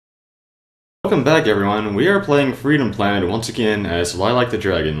welcome back everyone. We are playing Freedom Planet once again as Lilac the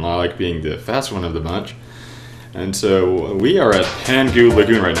Dragon, Lilac being the fast one of the bunch. And so we are at Pangu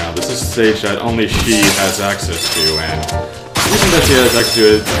Lagoon right now. This is a stage that only she has access to, and the reason that she has access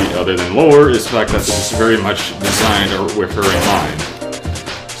to it, other than lore, is the fact that this is very much designed with her in mind.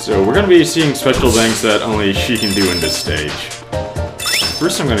 So we're going to be seeing special things that only she can do in this stage.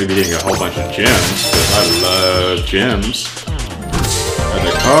 First I'm going to be getting a whole bunch of gems, because I love gems. And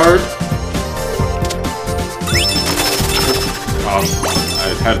a card. I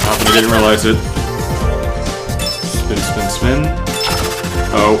had it happen, I didn't realize it. Spin, spin, spin.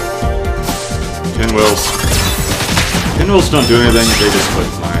 Oh. Pinwheels. Pinwheels don't do anything, they just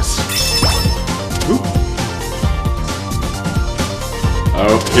look nice. Oop.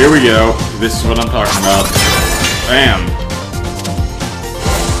 Oh, here we go. This is what I'm talking about. Bam!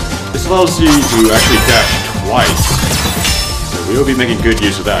 This allows you to actually dash twice. So we will be making good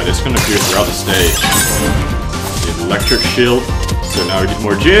use of that. It's going to appear throughout the stage. The electric shield. So now we get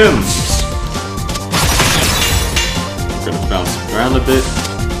more gems! We're gonna bounce around a bit.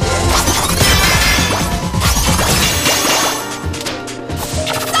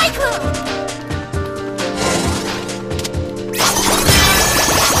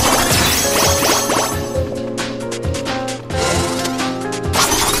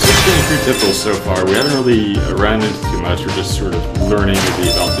 It's getting pretty difficult so far. We haven't really ran into too much. We're just sort of learning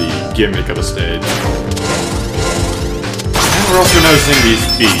about the gimmick of the stage. We're also noticing these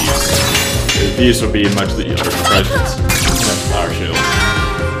bees. These will be much the other presence in that flower shield.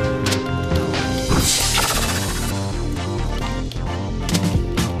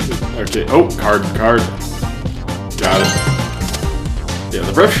 Okay, oh, card. Got it. Yeah,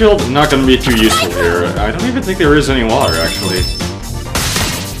 the breath shield is not going to be too useful here. I don't even think there is any water, actually.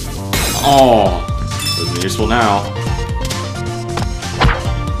 Oh, isn't useful now.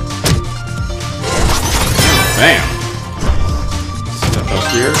 Bam! Up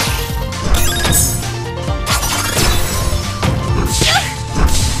here.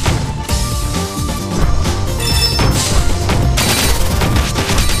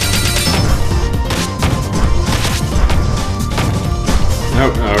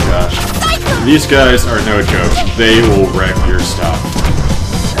 Oh gosh. These guys are no joke. They will wreck your stuff.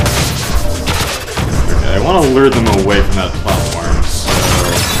 Okay, I want to lure them away from that platform, so...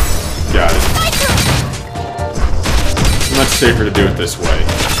 Got it. Much safer to do it this way.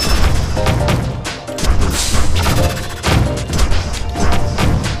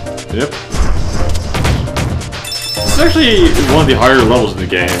 Yep. This is actually one of the higher levels in the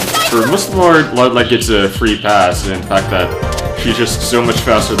game. For most of the part, Lilac gets a free pass, and in fact that she's just so much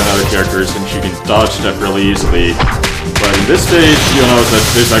faster than other characters and she can dodge stuff really easily. But in this stage, you'll notice that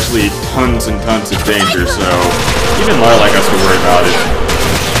there's actually tons and tons of danger, so even Lilac has to worry about it.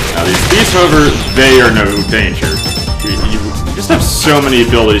 Now these beasts, however, they are no danger. You just have so many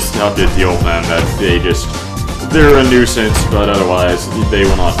abilities to help you deal with them that they're a nuisance, but otherwise, they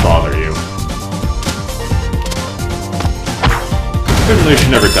will not bother you. Certainly should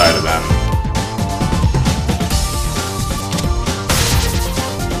never die to them.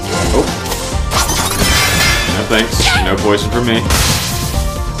 Oh. No thanks. No poison for me.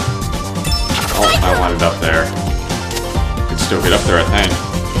 Oh, I wanted up there. Could still get up there, I think.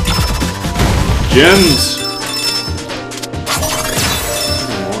 Gems!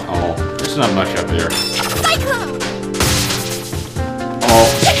 There's not much up here. Oh.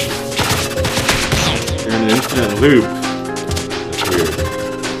 You're in an infinite loop. That's weird.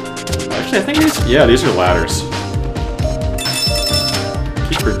 Actually, I think these are ladders.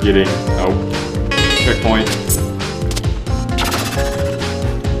 Keep forgetting. Oh. Checkpoint.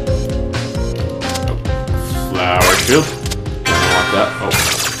 Oh. Flower shield. Don't want that. Oh.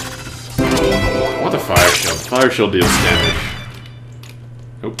 I want the fire shield. The fire shield deals damage.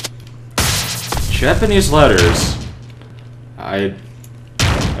 Oh. Japanese letters. I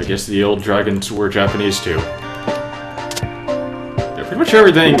guess the old dragons were Japanese too. Yeah, pretty much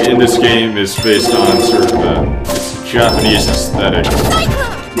everything in this game is based on sort of Japanese aesthetic.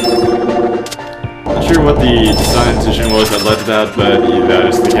 Not sure what the design decision was that led to that, but that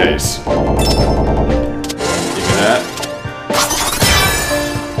is the case. Give me that.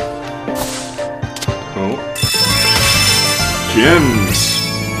 Oh. Gems!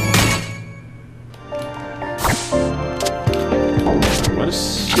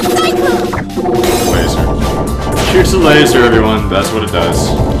 Laser. Shoots a laser, everyone. That's what it does.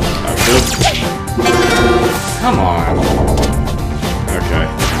 Come on. Okay. I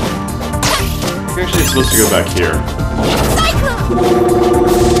think actually it's supposed to go back here.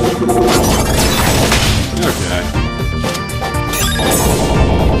 Okay.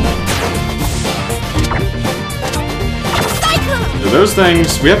 those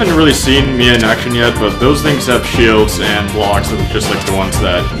things, we haven't really seen Mia in action yet, but those things have shields and blocks that are just like the ones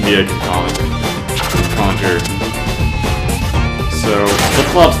that Mia can conjure. So, the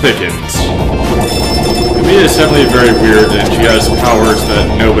plot thickens. Mia is definitely very weird, and she has powers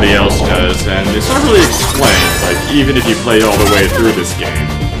that nobody else does, and it's not really explained, like, even if you play all the way through this game.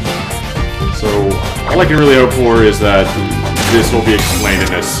 So, all I can really hope for is that this will be explained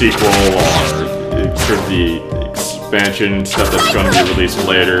in a sequel, or sort of the expansion stuff that's going to be released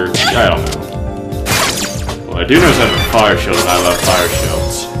later. I don't know. Well, I do know that a fire shield, and I love fire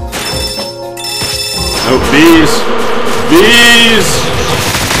shields. Oh, bees! Bees!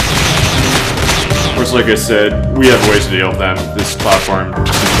 Of course, like I said, we have ways to deal with them. This platform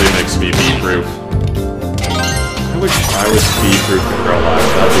simply makes me bee-proof. I wish I was bee-proof in real life.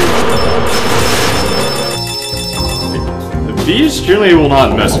 That'd be... The bees generally will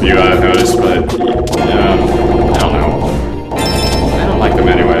not mess with you, I've noticed, but... I don't know. I don't like them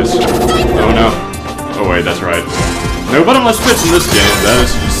anyways. Oh no. Oh wait, that's right. No bottomless pits in this game. That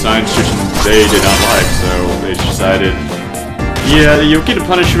is a science fiction they did not like, so they decided... Yeah, you'll get a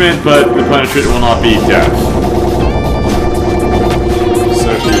punishment, but the punishment will not be death.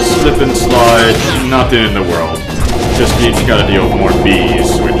 So if you slip and slide, not the end of the world. Just means you gotta deal with more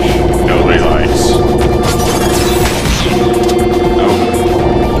bees, which nobody likes. Oh.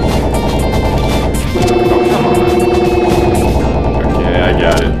 Oh, come on. Okay, I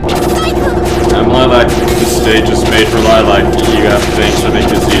got it. Lilac, this stage is made for Lilac. You have things to make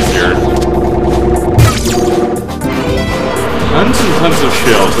this easier. Tons and tons of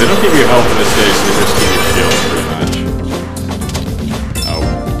shields. They don't give you health in this stage, they just give you shields, pretty much. Oh.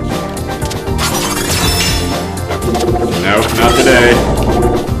 Nope, not today.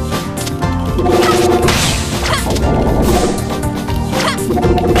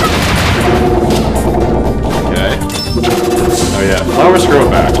 Okay. Oh yeah, flowers grow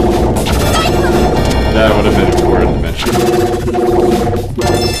back. That would have been important to mention.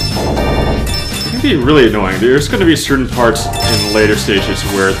 It can be really annoying. There's going to be certain parts in later stages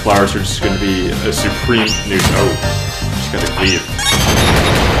where the flowers are just going to be a supreme nuisance. Oh, just gotta cleave.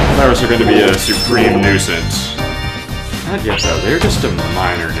 Flowers are going to be a supreme nuisance. Not yet though, they're just a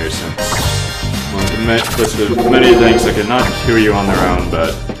minor nuisance. One of the list of many things that cannot kill you on their own,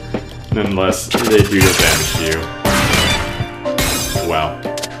 but nonetheless, they do deal damage to you. Well,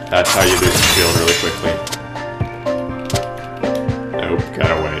 that's how you lose the shield really quickly. Nope,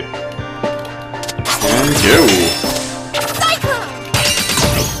 gotta wait. And go!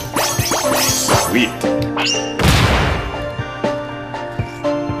 Sweet.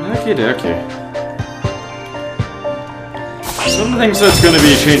 Okie dokie. Some of the things that's going to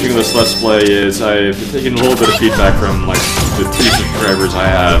be changing this Let's Play is I've taken a little bit of feedback from like the 2 subscribers I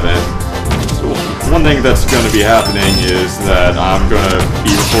have, and so one thing that's going to be happening is that I'm going to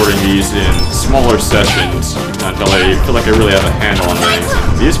be recording these in smaller sessions until I feel like I really have a handle on things.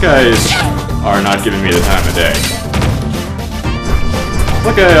 And these guys are not giving me the time of day.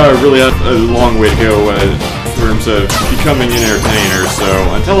 Like I really have a long way to go in terms of becoming an entertainer, so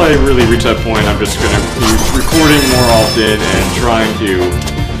until I really reach that point, I'm just going to be recording more often and trying to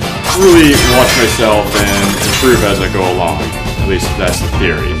really watch myself and improve as I go along. At least that's the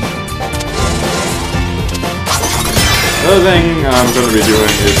theory. Another thing I'm going to be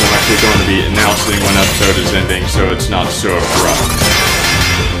doing is I'm actually going to be announcing when an episode is ending, so it's not so abrupt.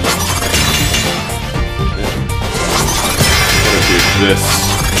 Gotta do this.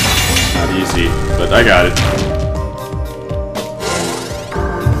 Not easy, but I got it.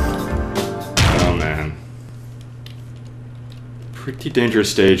 Oh man. Pretty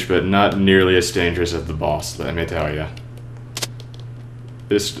dangerous stage, but not nearly as dangerous as the boss, let me tell ya.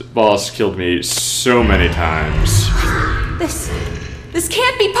 This boss killed me so many times. This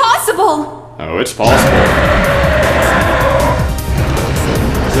can't be possible! Oh, it's possible.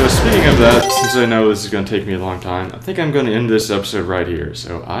 So speaking of that, since I know this is going to take me a long time, I think I'm going to end this episode right here,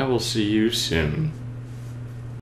 so I will see you soon.